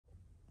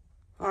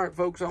All right,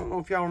 folks, I don't know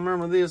if y'all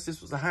remember this. This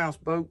was a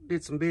houseboat.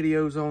 Did some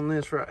videos on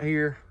this right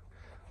here.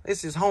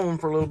 This is home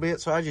for a little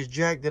bit, so I just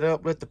jacked it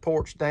up, let the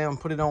porch down,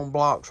 put it on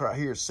blocks right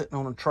here, sitting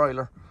on a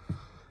trailer.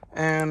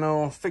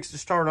 And fixed to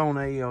start on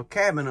a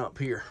cabin up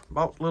here.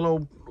 Bought a little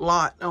old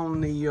lot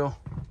on the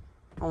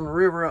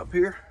river up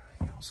here.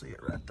 Y'all see it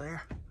right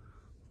there.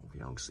 Hope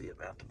y'all can see it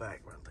out the back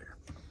right there.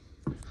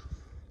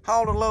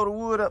 Hauled a load of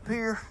wood up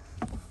here.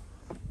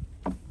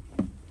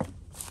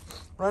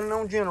 Running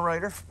on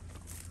generator.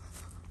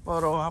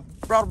 But I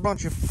brought a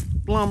bunch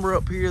of lumber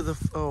up here, the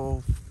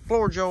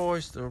floor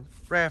joist, the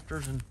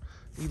rafters, and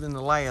even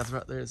the laths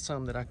right there.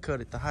 Some that I cut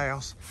at the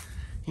house.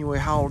 Anyway,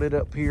 hauled it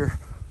up here,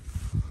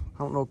 I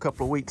don't know, a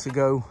couple of weeks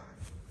ago,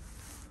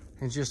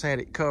 and just had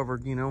it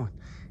covered, you know.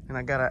 And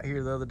I got out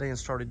here the other day and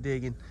started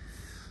digging.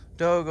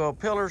 Dug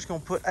pillars, gonna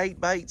put 8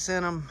 baits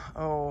in them.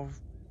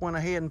 Went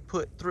ahead and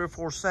put 3 or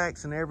 4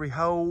 sacks in every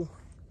hole.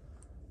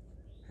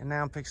 And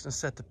now I'm fixing to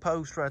set the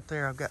post right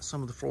there. I've got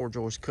some of the floor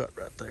joist cut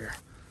right there.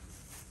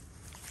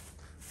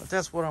 But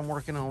that's what I'm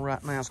working on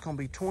right now. It's gonna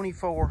be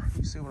 24.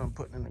 You see what I'm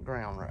putting in the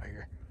ground right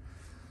here.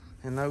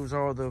 And those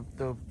are the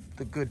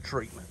good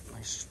treatment.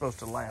 They're supposed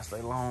to last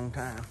a long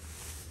time.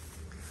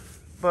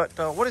 But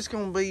what it's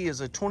gonna be is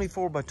a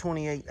 24 by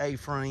 28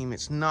 A-frame.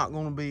 It's not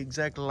gonna be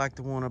exactly like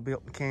the one I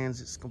built in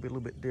Kansas. It's gonna be a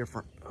little bit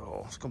different.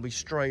 It's gonna be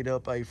straight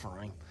up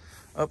A-frame.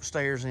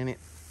 Upstairs in it.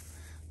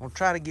 I'll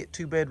try to get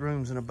 2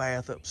 bedrooms and a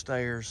bath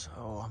upstairs.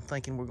 I'm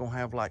thinking we're gonna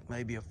have like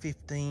maybe a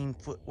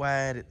 15-foot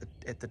wide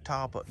at the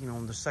top, you know,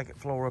 on the 2nd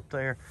floor up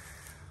there.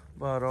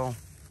 But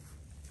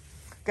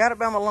got it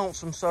by my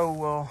lonesome,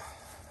 so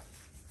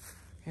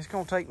it's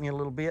gonna take me a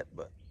little bit.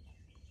 But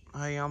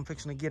hey, I'm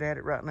fixing to get at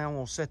it right now. I'm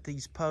gonna set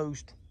these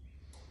posts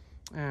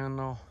and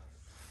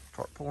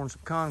start pouring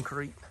some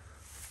concrete.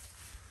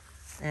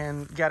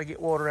 And got to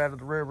get water out of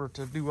the river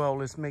to do all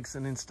this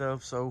mixing and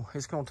stuff. So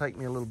it's gonna take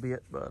me a little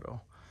bit, but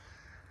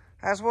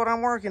that's what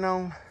I'm working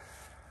on.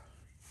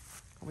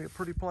 It'll be a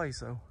pretty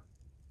place though.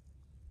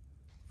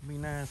 It'll be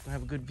nice to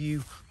have a good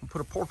view. I'll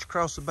put a porch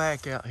across the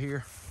back out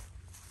here.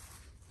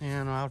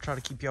 And I'll try to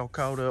keep y'all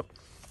caught up.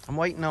 I'm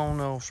waiting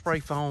on spray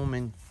foam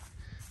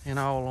and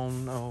all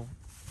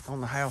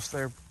on the house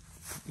there,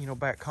 you know,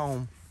 back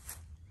home.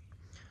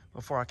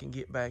 Before I can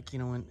get back, you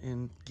know,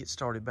 and get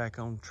started back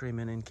on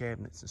trimming and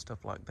cabinets and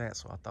stuff like that.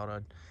 So I thought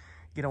I'd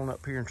get on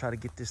up here and try to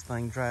get this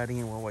thing dried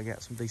in while we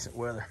got some decent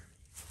weather.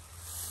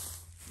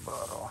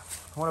 But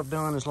what I've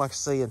done is, like I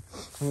said,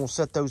 I'm gonna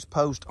set those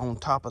posts on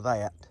top of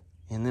that,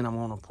 and then I'm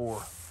gonna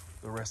pour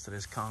the rest of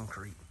this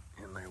concrete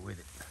in there with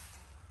it.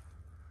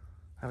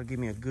 That'll give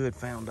me a good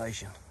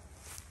foundation.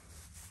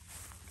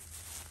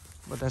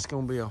 But that's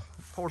gonna be a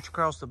porch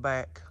across the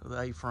back of the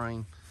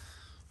A-frame.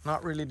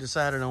 Not really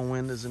decided on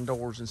windows and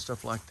doors and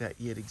stuff like that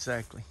yet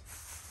exactly.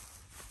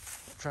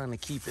 Trying to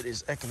keep it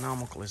as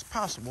economical as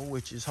possible,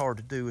 which is hard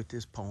to do at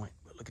this point.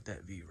 But look at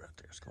that view right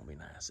there. It's gonna be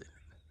nice, isn't it?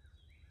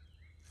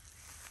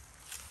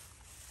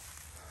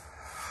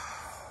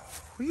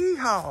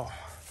 Yeehaw!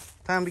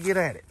 Time to get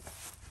at it.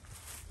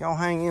 Y'all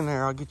hang in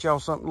there. I'll get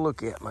y'all something to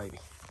look at maybe.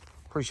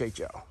 Appreciate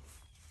y'all.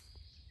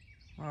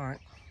 All right.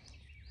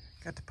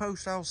 Got the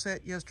post all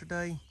set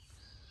yesterday.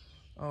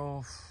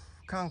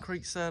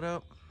 Concrete set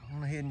up.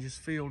 Went ahead and just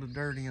filled the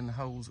dirty in the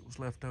holes that was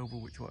left over,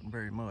 which wasn't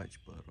very much,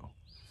 but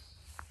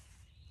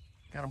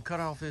got them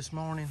cut off this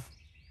morning.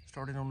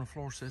 Started on the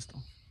floor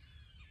system.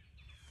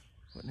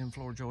 Putting them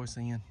floor joists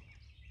in.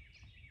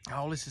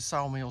 All this is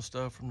sawmill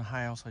stuff from the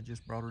house. I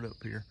just brought it up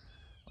here.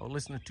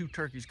 Listen to 2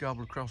 turkeys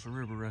gobble across the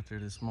river right there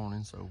this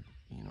morning, so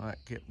you know that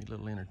kept me a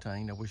little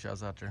entertained. I wish I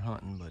was out there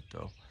hunting, but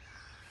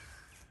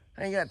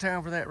I ain't got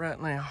time for that right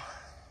now.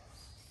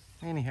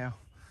 Anyhow,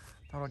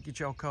 thought I'd get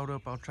y'all caught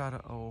up. I'll try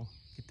to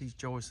get these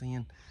joists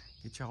in,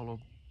 get y'all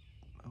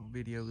a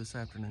video this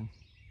afternoon,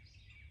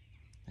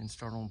 and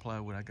start on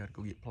plywood. I got to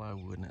go get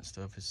plywood, and that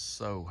stuff is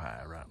so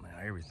high right now.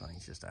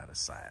 Everything's just out of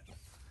sight.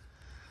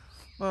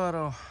 But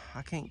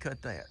I can't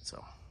cut that,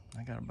 so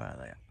I got to buy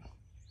that.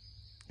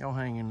 Y'all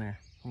hang in there.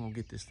 I'm gonna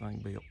get this thing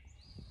built.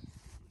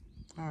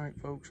 All right,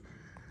 folks.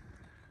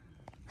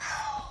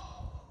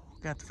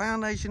 Got the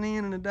foundation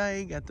in the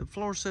day, got the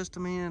floor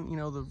system in, you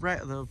know,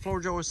 the floor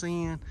joists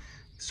in.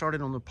 Started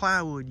on the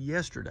plywood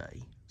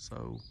yesterday,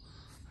 so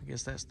I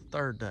guess that's the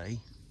 3rd day.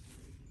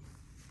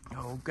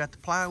 Got the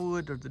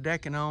plywood or the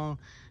decking on,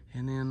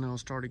 and then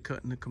started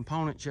cutting the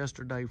components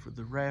yesterday for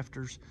the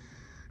rafters.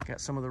 Got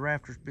some of the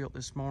rafters built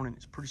this morning.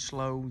 It's pretty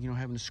slow, you know,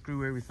 having to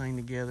screw everything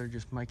together,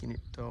 just making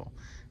it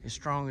as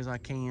strong as I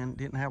can.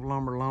 Didn't have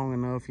lumber long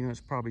enough, you know, it's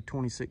probably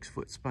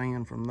 26-foot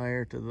span from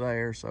there to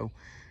there. So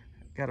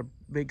got a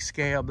big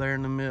scab there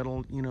in the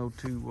middle, you know,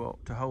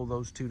 to hold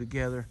those 2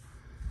 together.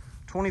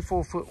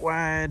 24-foot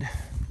wide,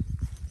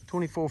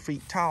 24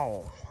 feet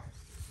tall.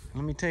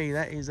 Let me tell you,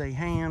 that is a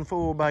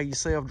handful by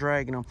yourself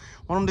dragging them.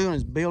 What I'm doing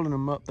is building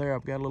them up there.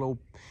 I've got a little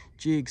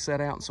jig set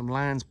out and some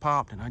lines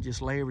popped, and I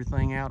just lay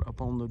everything out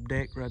up on the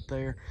deck right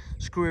there,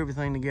 screw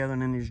everything together,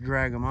 and then just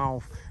drag them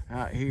off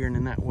out here. And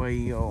then that way,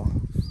 you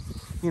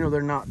know,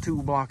 they're not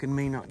tool blocking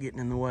me, not getting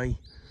in the way.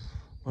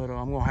 But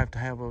I'm gonna have to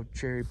have a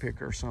cherry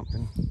picker or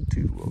something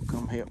to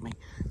come help me.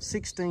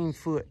 16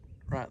 foot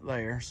right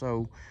there.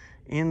 So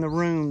in the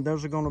room,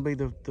 those are gonna be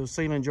the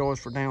ceiling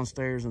joists for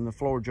downstairs and the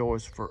floor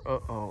joists for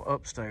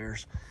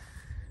upstairs.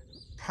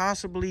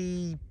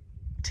 Possibly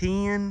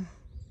 10.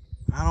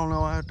 I don't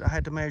know, I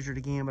had to measure it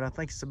again, but I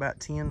think it's about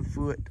 10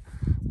 foot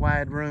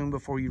wide room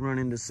before you run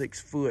into 6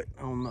 foot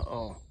on the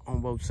on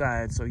both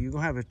sides. So you're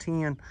gonna have a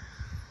 10,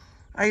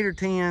 8 or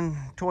 10,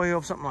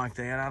 12, something like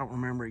that. I don't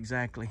remember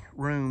exactly.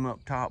 Room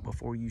up top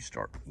before you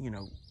start, you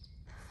know,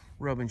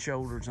 rubbing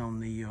shoulders on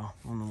the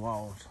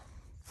walls.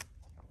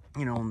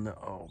 You know, on the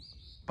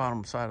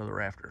bottom side of the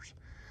rafters.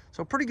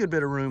 So pretty good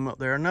bit of room up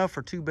there. Enough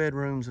for 2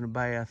 bedrooms and a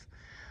bath.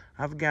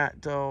 I've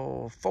got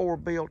 4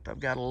 built. I've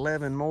got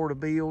 11 more to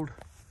build.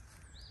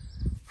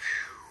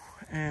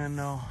 And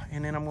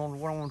then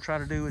what I'm gonna try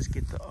to do is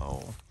get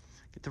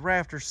the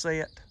rafters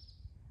set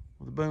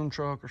with a boom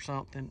truck or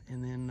something,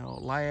 and then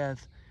lathe,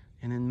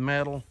 and then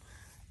metal,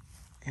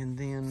 and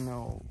then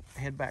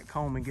head back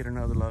home and get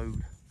another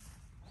load,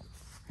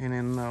 and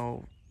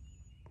then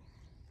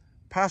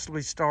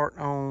possibly start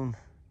on.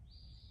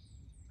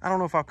 I don't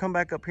know if I'll come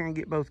back up here and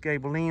get both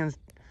gable ends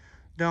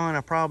done.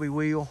 I probably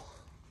will.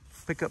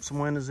 Pick up some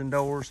windows and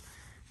doors,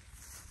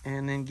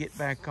 and then get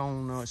back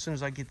on, as soon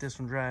as I get this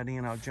one dried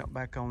in, I'll jump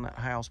back on that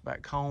house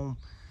back home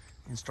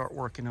and start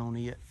working on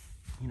it,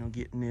 you know,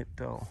 getting it,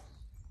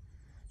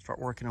 start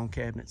working on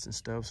cabinets and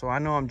stuff. So I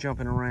know I'm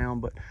jumping around,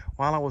 but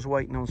while I was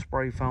waiting on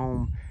spray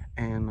foam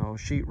and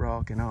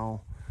sheetrock and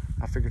all,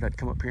 I figured I'd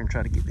come up here and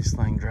try to get this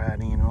thing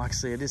dried in. And like I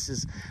said, this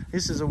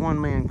is a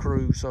one-man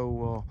crew,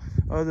 so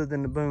other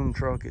than the boom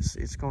truck,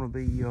 it's gonna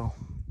be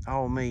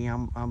all me.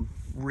 I'm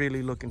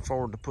really looking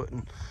forward to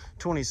putting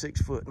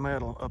 26 foot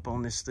metal up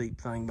on this steep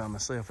thing by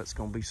myself. It's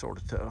gonna be sort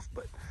of tough,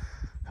 but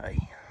hey,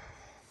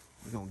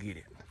 we're gonna get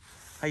it.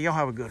 Hey, y'all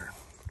have a good one.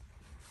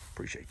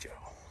 Appreciate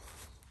y'all.